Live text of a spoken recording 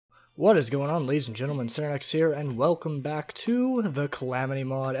What is going on, ladies and gentlemen? Cyrenex here, and welcome back to the Calamity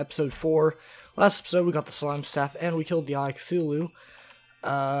mod, episode 4. Last episode, we got the slime staff, and we killed the Eye Cthulhu.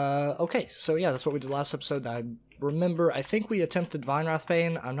 Okay, so yeah, that's what we did last episode. I remember, I think we attempted Vine Wrath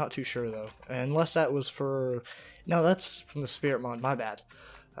Pain. I'm not too sure, though. Unless that was for... No, that's from the Spirit mod, my bad.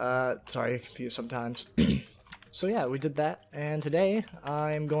 Sorry, I get confused sometimes. So yeah, we did that, and today,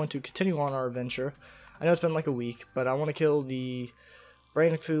 I'm going to continue on our adventure. I know it's been like a week, but I want to kill the...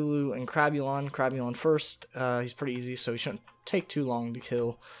 Brain of Cthulhu and Crabulon. Crabulon first. He's pretty easy, so he shouldn't take too long to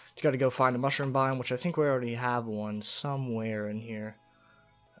kill. Just gotta go find a mushroom biome, which I think we already have one somewhere in here.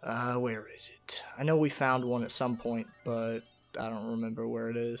 Where is it? I know we found one at some point, but I don't remember where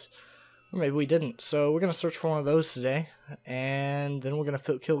it is. Or maybe we didn't. So we're gonna search for one of those today, and then we're gonna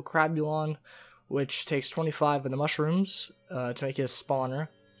kill Crabulon, which takes 25 of the mushrooms to make his spawner.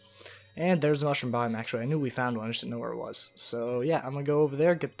 And there's a mushroom biome, actually. I knew we found one, I just didn't know where it was. So, yeah, I'm gonna go over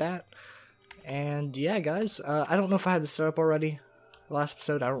there, get that. And, yeah, guys, I don't know if I had this set up already last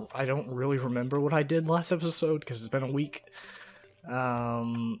episode. I don't really remember what I did last episode, because it's been a week.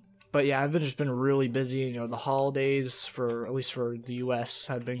 But, yeah, I've just been really busy. You know, the holidays, at least for the US,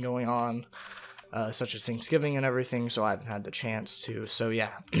 had been going on, such as Thanksgiving and everything, so I haven't had the chance to. So,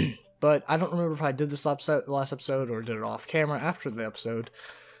 yeah. But I don't remember if I did this last episode or did it off camera after the episode.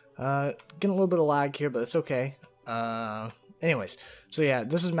 Getting a little bit of lag here, but it's okay. Anyways, so yeah,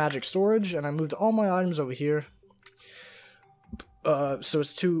 this is magic storage, and I moved all my items over here. So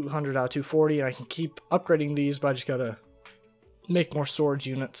it's 200 out of 240, and I can keep upgrading these, but I just gotta make more storage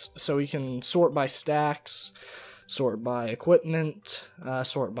units. So we can sort by stacks, sort by equipment,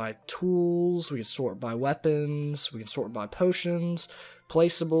 sort by tools, we can sort by weapons, we can sort by potions,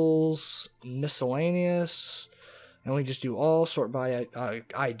 placeables, miscellaneous. And we just do all sort by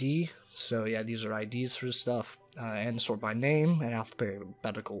ID. So yeah, these are IDs for stuff. And sort by name and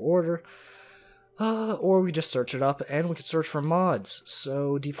alphabetical order. Or we just search it up and we can search for mods.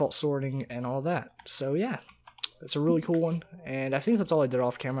 So default sorting and all that. So yeah, it's a really cool one. And I think that's all I did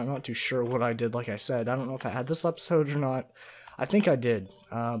off camera. I'm not too sure what I did, like I said. I don't know if I had this episode or not. I think I did,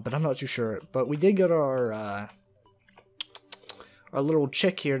 but I'm not too sure. But we did go to our little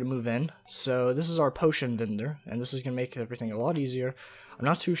chick here to move in. So this is our potion vendor, and this is going to make everything a lot easier. I'm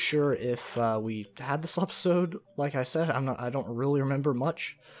not too sure if we had this episode, like I said. I don't really remember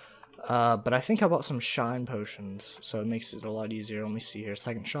much. But I think I bought some shine potions, so it makes it a lot easier. Let me see here.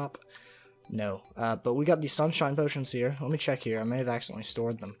 Second shop? No. But we got these sunshine potions here. Let me check here. I may have accidentally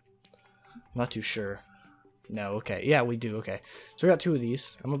stored them. I'm not too sure. No, okay. Yeah, we do. Okay. So we got 2 of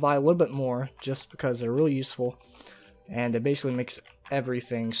these. I'm going to buy a little bit more just because they're really useful. And it basically makes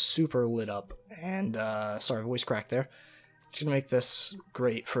everything super lit up. And, sorry, voice crack there. It's going to make this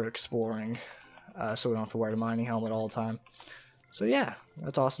great for exploring, so we don't have to wear the mining helmet all the time. So, yeah,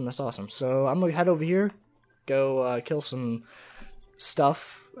 that's awesome, that's awesome. So, I'm going to head over here, go kill some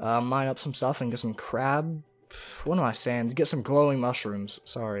stuff, mine up some stuff, and get some crab... What am I saying? Get some glowing mushrooms,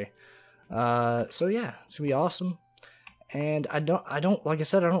 sorry. So, yeah, it's going to be awesome. And I don't, like I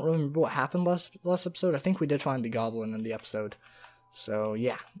said, I don't remember what happened last episode. I think we did find the goblin in the episode. So,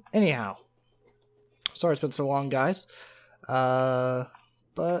 yeah. Anyhow. Sorry it's been so long, guys. But,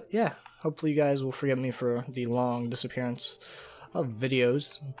 yeah. Hopefully you guys will forgive me for the long disappearance of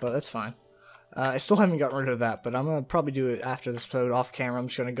videos. But that's fine. I still haven't gotten rid of that, but I'm going to probably do it after this episode off camera. I'm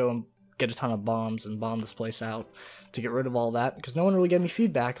just going to go and get a ton of bombs and bomb this place out to get rid of all that. Because no one really gave me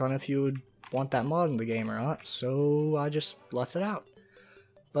feedback on if you would want that mod in the game or not, so I just left it out.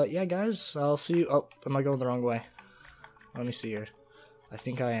 But yeah, guys, I'll see you. Oh, am I going the wrong way? Let me see here. I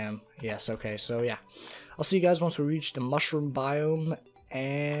think I am. Yes, okay, so yeah. I'll see you guys once we reach the mushroom biome,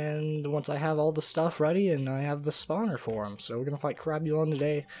 and once I have all the stuff ready and I have the spawner for him. So we're gonna fight Crabulon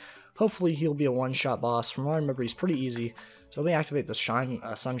today. Hopefully he'll be a one-shot boss. From what I remember, he's pretty easy. So let me activate the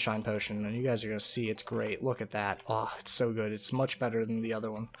sunshine potion, and you guys are gonna see it's great. Look at that. Oh, it's so good. It's much better than the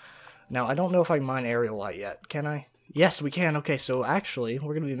other one. Now, I don't know if I can mine Aerialite yet. Can I? Yes, we can. Okay, so actually,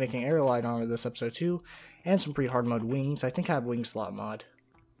 we're going to be making Aerialite on this episode too, and some pretty hard mode wings. I think I have wing slot mod.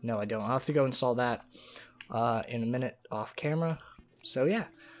 No, I don't. I'll have to go install that in a minute off camera. So yeah,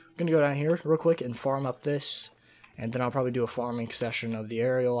 I'm going to go down here real quick and farm up this, and then I'll probably do a farming session of the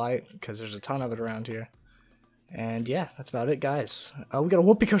Aerialite, because there's a ton of it around here. And yeah, that's about it, guys. We got a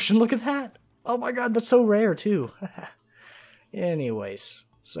whoopee cushion. Look at that. Oh my god, that's so rare too. Anyways,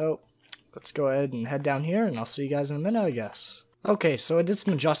 so... let's go ahead and head down here, and I'll see you guys in a minute, I guess. Okay, so I did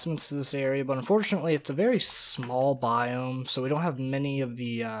some adjustments to this area, but unfortunately it's a very small biome, so we don't have many of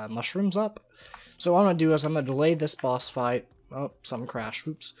the mushrooms up. So what I'm going to do is I'm going to delay this boss fight. Oh, something crashed.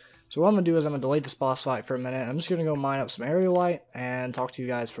 Oops. So what I'm going to do is I'm going to delay this boss fight for a minute. I'm just going to go mine up some Aerialite and talk to you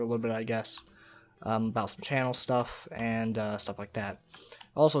guys for a little bit, I guess, about some channel stuff and stuff like that.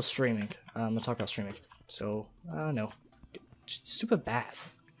 Also streaming. I'm going to talk about streaming. So, no. Just stupid bat.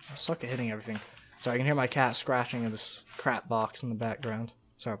 I suck at hitting everything. Sorry, I can hear my cat scratching in this crap box in the background.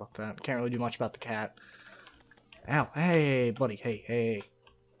 Sorry about that. Can't really do much about the cat. Ow. Hey, buddy. Hey.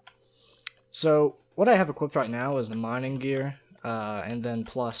 So, what I have equipped right now is the mining gear, and then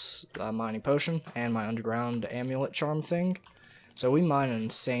plus mining potion, and my underground amulet charm thing. So we mine at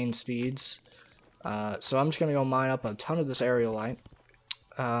insane speeds. So I'm just going to go mine up a ton of this Aerialite,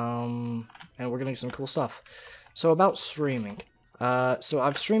 and we're going to get some cool stuff. So about streaming. So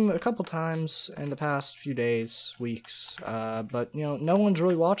I've streamed a couple times in the past few days, weeks, but, you know, no one's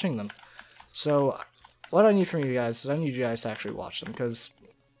really watching them. So what I need from you guys is I need you guys to actually watch them, because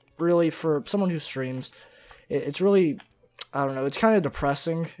really, for someone who streams, it's really, I don't know, it's kind of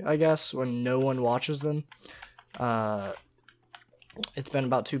depressing, I guess, when no one watches them. It's been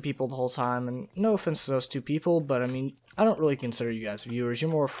about 2 people the whole time, and no offense to those 2 people, but I mean, I don't really consider you guys viewers.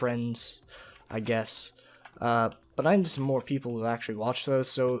 You're more friends, I guess. But I need some more people who actually watch those,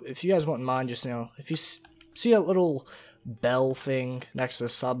 so if you guys wouldn't mind, just, you know, if you see a little bell thing next to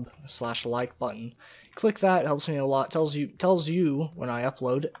the sub/like button, click that. It helps me a lot. Tells you when I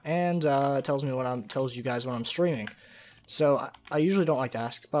upload, and tells you guys when I'm streaming. So I usually don't like to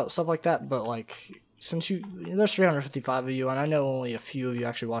ask about stuff like that, but like, since there's 355 of you, and I know only a few of you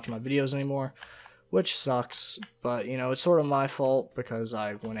actually watch my videos anymore, which sucks, but, you know, it's sort of my fault because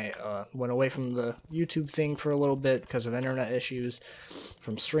I went away from the YouTube thing for a little bit because of internet issues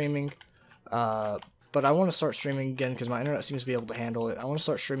from streaming. But I want to start streaming again because my internet seems to be able to handle it. I want to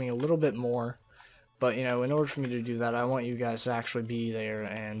start streaming a little bit more, but, you know, in order for me to do that, I want you guys to actually be there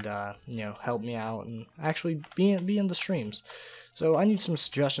and, you know, help me out and actually be in the streams. So I need some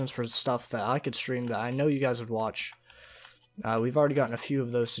suggestions for stuff that I could stream that I know you guys would watch. We've already gotten a few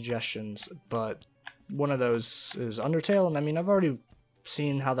of those suggestions, but one of those is Undertale, and I mean, I've already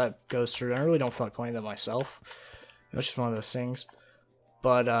seen how that goes through, and I really don't feel like playing that myself. It's just one of those things.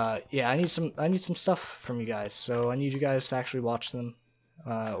 But yeah, I need some stuff from you guys, so I need you guys to actually watch them,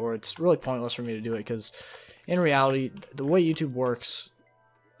 or it's really pointless for me to do it, because in reality, the way YouTube works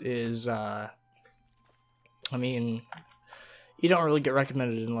is, I mean, you don't really get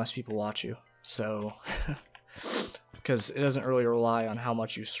recommended unless people watch you, so, because it doesn't really rely on how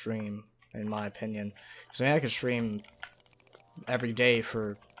much you stream, in my opinion. Because I mean, I could stream every day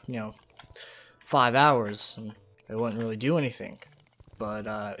for, you know, 5 hours, and it wouldn't really do anything. But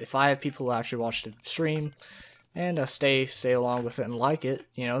if I have people who actually watch the stream and stay along with it and like it,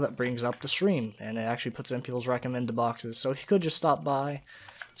 you know, that brings up the stream, and it actually puts it in people's recommended boxes. So if you could just stop by,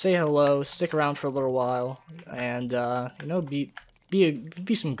 say hello, stick around for a little while, and you know, be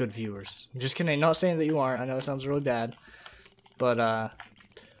some good viewers. I'm just kidding, not saying that you aren't. I know it sounds really bad, but I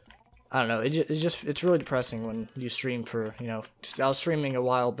don't know. It's really depressing when you stream for, you know. I was streaming a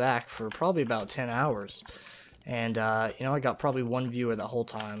while back for probably about 10 hours. And, you know, I got probably 1 viewer the whole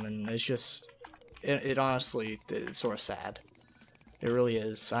time, and it's just, it honestly, it's sort of sad. It really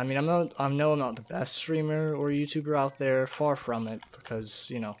is. I mean, I know I'm not the best streamer or YouTuber out there, far from it,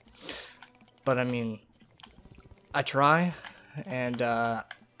 because, you know, but I mean, I try, and, I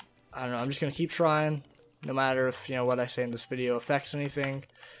don't know, I'm just gonna keep trying, no matter if, you know, what I say in this video affects anything.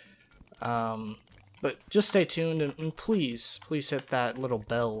 But just stay tuned, and please hit that little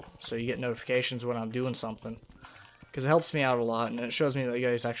bell so you get notifications when I'm doing something. Because it helps me out a lot, and it shows me that you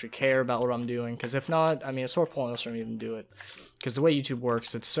guys actually care about what I'm doing. Because if not, I mean, it's sort of pointless for me to even do it. Because the way YouTube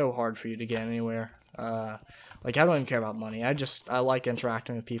works, it's so hard for you to get anywhere. Like, I don't even care about money. I like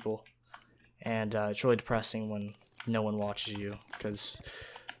interacting with people. And it's really depressing when no one watches you. Because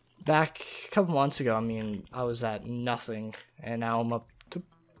back a couple months ago, I mean, I was at nothing. And now I'm up to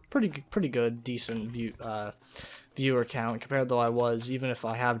pretty good, decent viewer count compared to what I was, even if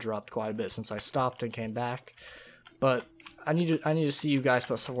I have dropped quite a bit since I stopped and came back. But I need to see you guys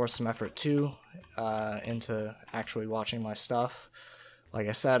put forth some effort too into actually watching my stuff. Like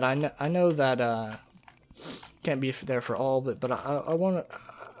I said, I know that can't be there for all of it, but I want to.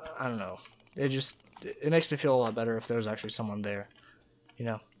 I don't know. It makes me feel a lot better if there's actually someone there. You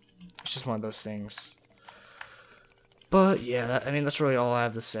know, it's just one of those things. But yeah, I mean, that's really all I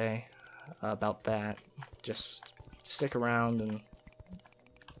have to say about that. Just stick around and,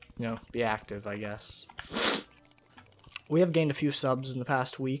 you know, be active, I guess. We have gained a few subs in the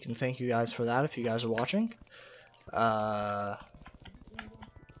past week, and thank you guys for that if you guys are watching. So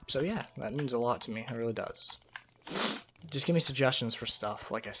yeah, that means a lot to me. It really does. Just give me suggestions for stuff,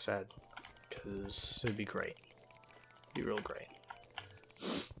 like I said, because it would be great. It'd be real great.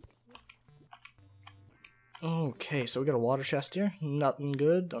 Okay, so we got a water chest here. Nothing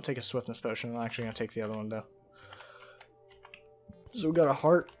good. I'll take a swiftness potion. I'm actually going to take the other one, though. So we got a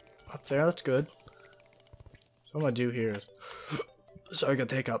heart up there. That's good. So what I'm going to do here is... Sorry, I got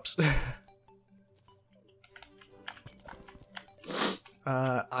the hiccups.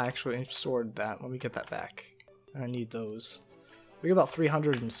 I actually stored that. Let me get that back. I need those. We got about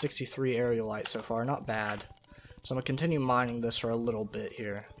 363 Aerialite so far. Not bad. So I'm going to continue mining this for a little bit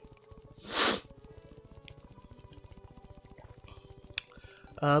here.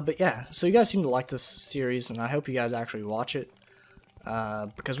 But yeah, so you guys seem to like this series, and I hope you guys actually watch it.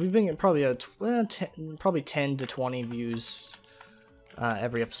 Because we've been getting probably 10 to 20 views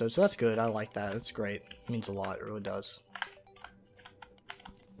every episode, so that's good. I like that. It's great. It means a lot. It really does.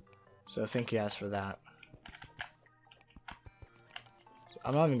 So thank you guys for that. So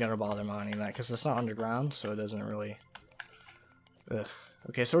I'm not even going to bother mining that, because it's not underground, so it doesn't really... Ugh.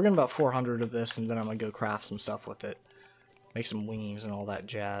 Okay, so we're getting about 400 of this, and then I'm going to go craft some stuff with it. Make some wings and all that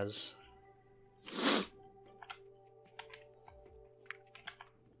jazz.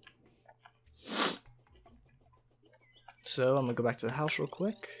 So I'm gonna go back to the house real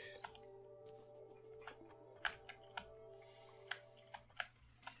quick.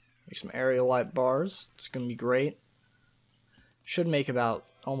 Make some Aerialite bars. It's gonna be great. Should make about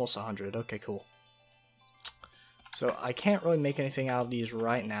almost 100. Okay, cool. So I can't really make anything out of these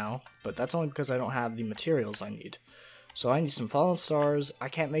right now, but that's only because I don't have the materials I need. So I need some fallen stars. I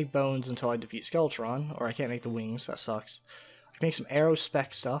can't make bones until I defeat Skeletron, or I can't make the wings. That sucks. I can make some arrow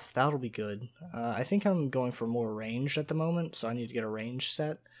spec stuff. That'll be good. I think I'm going for more range at the moment, so I need to get a range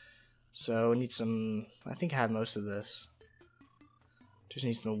set. So I need some... I think I have most of this. Just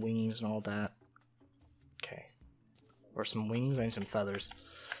need some wings and all that. Okay. Or some wings. I need some feathers.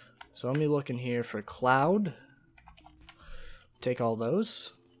 So let me look in here for cloud. Take all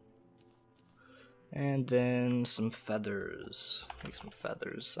those. And then some feathers. Make some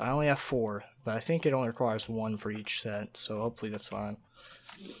feathers. I only have 4, but I think it only requires 1 for each set, so hopefully that's fine.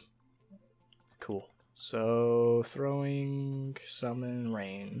 Cool. So, throwing, summon,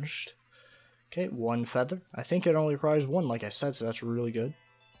 ranged. Okay, 1 feather. I think it only requires 1, like I said, so that's really good.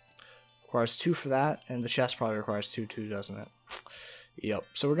 Requires 2 for that, and the chest probably requires 2 too, doesn't it? Yep.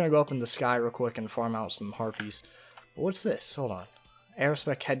 So we're going to go up in the sky real quick and farm out some harpies. But what's this? Hold on.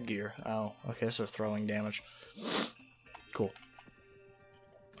 Aerospec headgear. Oh, okay, this is throwing damage. Cool.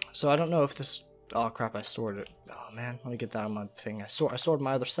 So I don't know if this... Oh crap, I stored it. Oh man, let me get that on my thing. I stored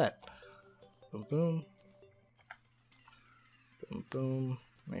my other set. Boom, boom. Boom, boom.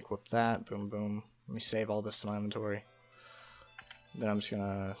 Let me equip that. Boom, boom. Let me save all this in my inventory. Then I'm just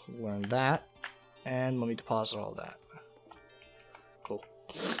gonna learn that. And let me deposit all that. Cool.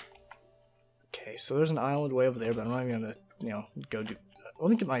 Okay, so there's an island way over there, but I'm not even gonna... You know, go do... Let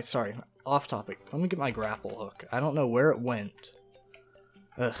me get my... Sorry, off topic. Let me get my grapple hook. I don't know where it went.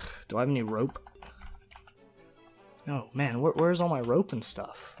 Ugh, do I have any rope? No, man, where's all my rope and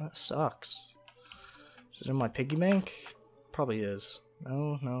stuff? That sucks. Is it in my piggy bank? Probably is.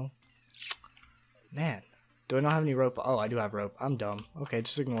 No. Man, do I not have any rope? Oh, I do have rope. I'm dumb. Okay,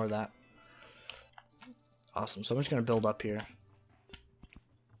 just ignore that. Awesome, so I'm just gonna build up here.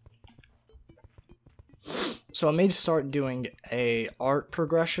 So I may start doing a art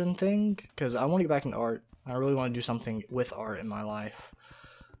progression thing, because I want to get back into art. I really want to do something with art in my life.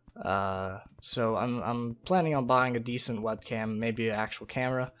 So I'm planning on buying a decent webcam, maybe an actual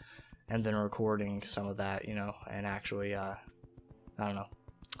camera, and then recording some of that, you know, and actually, I don't know.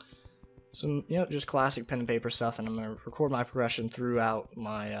 Some, you know, just classic pen and paper stuff, and I'm going to record my progression throughout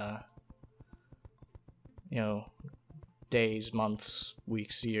my, you know, days, months,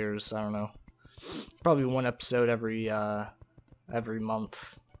 weeks, years, I don't know. Probably 1 episode every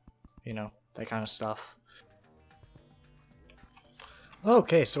month, you know, that kind of stuff.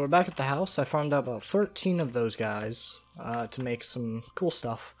 Okay, so we're back at the house. I farmed out about 13 of those guys to make some cool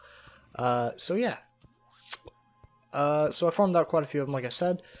stuff. So yeah. So I farmed out quite a few of them, like I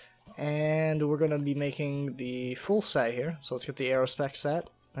said, and we're going to be making the full set here. So let's get the Aerospec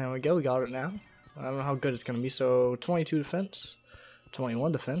set. There we go, we got it now. I don't know how good it's going to be. So 22 defense,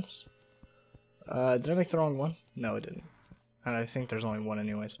 21 defense. Did I make the wrong one? No, I didn't. And I think there's only 1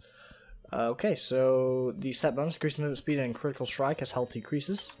 anyways. Okay, so the set bonus, increased movement speed and critical strike as health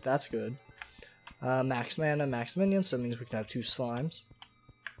decreases. That's good. Max mana, max minions, so it means we can have 2 slimes.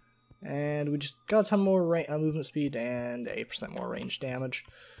 And we just got a ton more movement speed and 8% more range damage.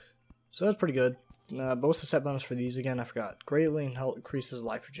 So that's pretty good. Both the set bonus for these again, I forgot. Greatly increases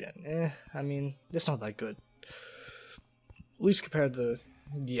life regen. I mean, it's not that good. At least compared to...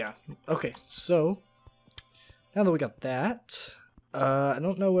 Yeah. Okay, so... Now that we got that... I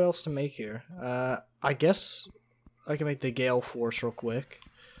don't know what else to make here. I guess I can make the Gale Force real quick.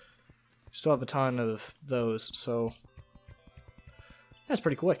 Still have a ton of those, so that's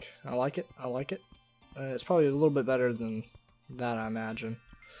pretty quick. I like it. I like it. It's probably a little bit better than that, I imagine.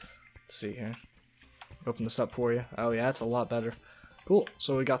 Let's see here. Open this up for you. Oh yeah, it's a lot better. Cool.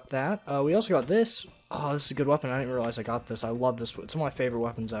 So we got that. We also got this. Oh, this is a good weapon. I didn't realize I got this. I love this. It's one of my favorite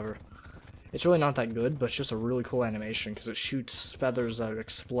weapons ever. It's really not that good, but it's just a really cool animation because it shoots feathers that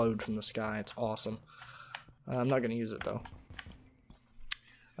explode from the sky. It's awesome. I'm not going to use it though.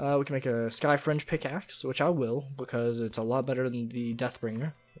 We can make a Sky Fringe pickaxe, which I will, because it's a lot better than the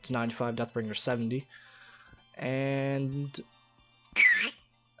Deathbringer. It's 95, Deathbringer 70. And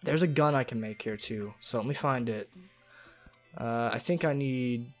there's a gun I can make here too, so let me find it. I think I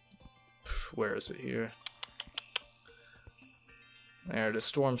need... Where is it here? There it is,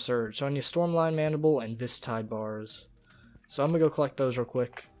 Storm Surge. So I need a Stormline Mandible and Vistide bars. So I'm going to go collect those real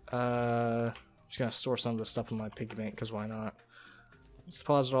quick. I'm just going to store some of this stuff in my piggy bank, because why not? Let's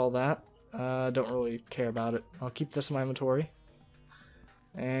deposit all that. Don't really care about it. I'll keep this in my inventory.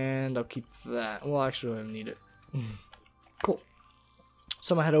 And I'll keep that. Well, actually, I don't need it. Cool.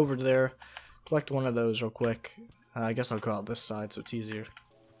 So I'm going to head over to there, collect one of those real quick. I guess I'll go out this side so it's easier.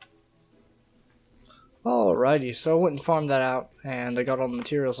 Alrighty, so I went and farmed that out, and I got all the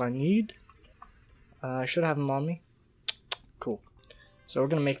materials I need. I should have them on me. Cool. So we're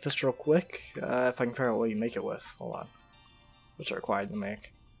going to make this real quick, if I can figure out what you make it with. Hold on. What's it required to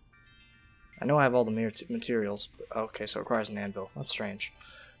make? I know I have all the materials, but okay, so it requires an anvil. That's strange.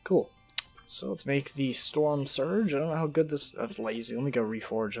 Cool. So let's make the Storm Surge. I don't know how good this... That's lazy. Let me go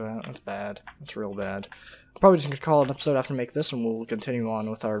reforge that. That's bad. That's real bad. I'm probably just going to call it an episode after I make this, and we'll continue on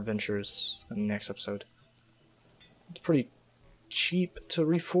with our adventures in the next episode. It's pretty cheap to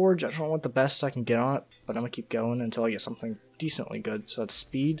reforge. I don't want the best I can get on it, but I'm going to keep going until I get something decently good. So that's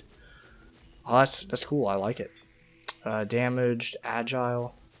speed. Oh, that's cool. I like it. Damaged,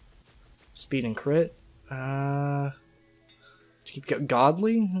 agile, speed and crit. Keep going.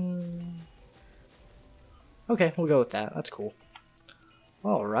 Godly? Okay, we'll go with that. That's cool.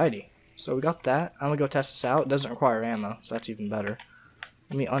 Alrighty. So we got that. I'm gonna go test this out. It doesn't require ammo, so that's even better.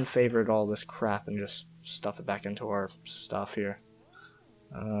 Let me unfavorite all this crap and just stuff it back into our stuff here.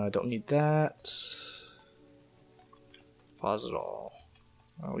 Don't need that. Pause it all.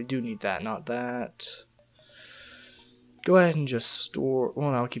 We do need that, not that. Go ahead and just store...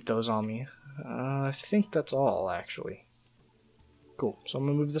 Well, no, I'll keep those on me. I think that's all, actually. Cool. So I'm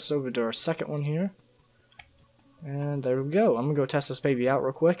going to move this over to our second one here. And there we go. I'm going to go test this baby out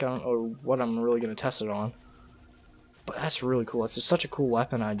real quick. I don't know what I'm really going to test it on. But that's really cool. It's just such a cool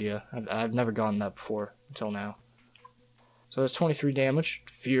weapon idea. I've never gotten that before until now. So that's 23 damage.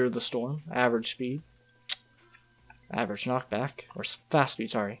 Fear the Storm. Average speed. Average knockback. Or fast speed,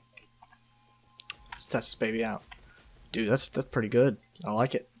 sorry. Let's test this baby out. Dude, that's pretty good. I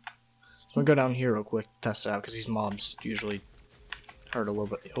like it. So I'm gonna go down here real quick, test it out, because these mobs usually hurt a little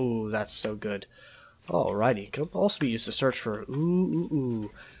bit. Oh, that's so good. Alrighty, could also be used to search for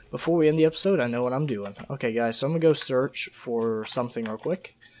ooh. Before we end the episode, I know what I'm doing. Okay, guys, so I'm gonna go search for something real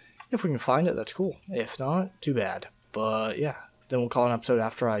quick. If we can find it, that's cool. If not, too bad. But yeah, then we'll call an episode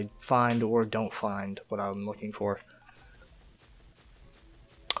after I find or don't find what I'm looking for.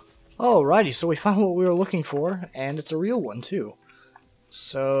 Alrighty, so we found what we were looking for, and it's a real one, too.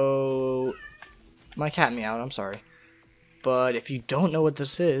 So... My cat meowed, I'm sorry. But if you don't know what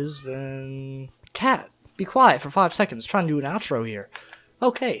this is, then... Cat, be quiet for 5 seconds, trying to do an outro here.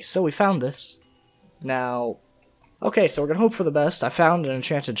 Okay, so we found this. Now... Okay, so we're gonna hope for the best. I found an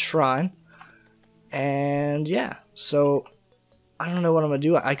enchanted shrine. And yeah, so... I don't know what I'm gonna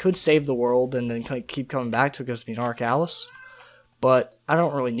do. I could save the world and then keep coming back to it gives me an Arcalis. But I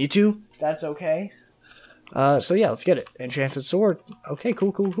don't really need to. That's okay. So yeah, let's get it. Enchanted sword. Okay,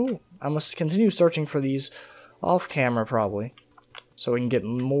 cool. I must continue searching for these off camera probably. So we can get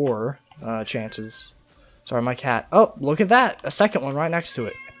more chances. Sorry, my cat. Oh, look at that. A second one right next to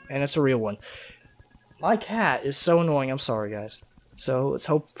it. And it's a real one. My cat is so annoying. I'm sorry, guys. So let's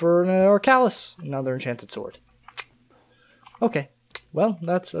hope for an Arcalis. Another enchanted sword. Okay. Well,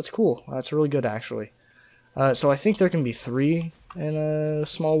 that's cool. That's really good, actually. So I think there can be 3 in a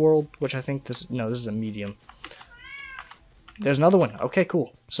small world, which I think this... No, this is a medium. There's another one. Okay,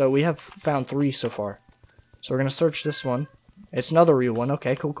 cool. So we have found 3 so far. So we're going to search this one. It's another real one.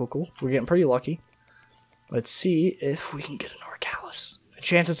 Okay, cool. We're getting pretty lucky. Let's see if we can get an Arcalis.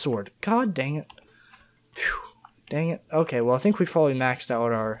 Enchanted sword. God dang it. Whew. Dang it. Okay, well, I think we've probably maxed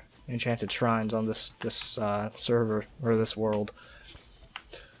out our enchanted shrines on this server, or this world.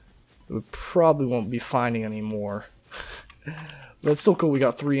 We probably won't be finding any more. But it's still cool we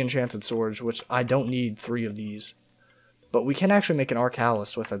got 3 enchanted swords, which I don't need 3 of these. But we can actually make an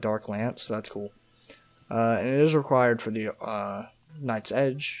Arcalis with a Dark Lance, so that's cool. And it is required for the Knight's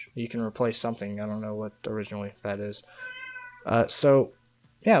Edge. You can replace something, I don't know what originally that is. So,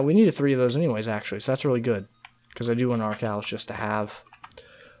 yeah, we needed 3 of those anyways, actually, so that's really good. Because I do want an Arcalis just to have.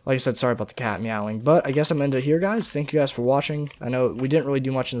 Like I said, sorry about the cat meowing, but I guess I'm into it here, guys. Thank you guys for watching. I know we didn't really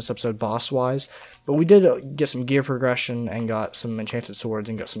do much in this episode boss-wise, but we did get some gear progression and got some enchanted swords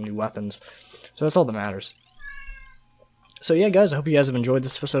and got some new weapons. So that's all that matters. So yeah, guys, I hope you guys have enjoyed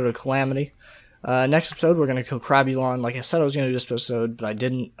this episode of Calamity. Next episode, we're going to kill Crabulon. Like I said, I was going to do this episode, but I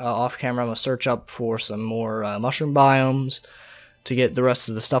didn't off camera. I'm going to search up for some more mushroom biomes to get the rest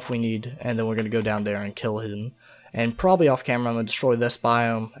of the stuff we need, and then we're going to go down there and kill him. And probably off camera, I'm going to destroy this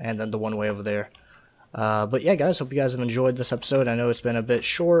biome, and then the one way over there. But yeah, guys, hope you guys have enjoyed this episode. I know it's been a bit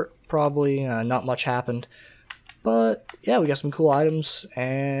short, probably. Not much happened. But yeah, we got some cool items.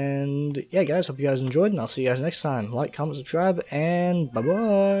 And yeah, guys, hope you guys enjoyed, and I'll see you guys next time. Like, comment, subscribe, and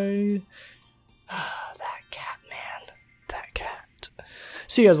bye-bye. That cat, man. That cat.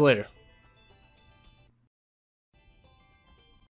 See you guys later.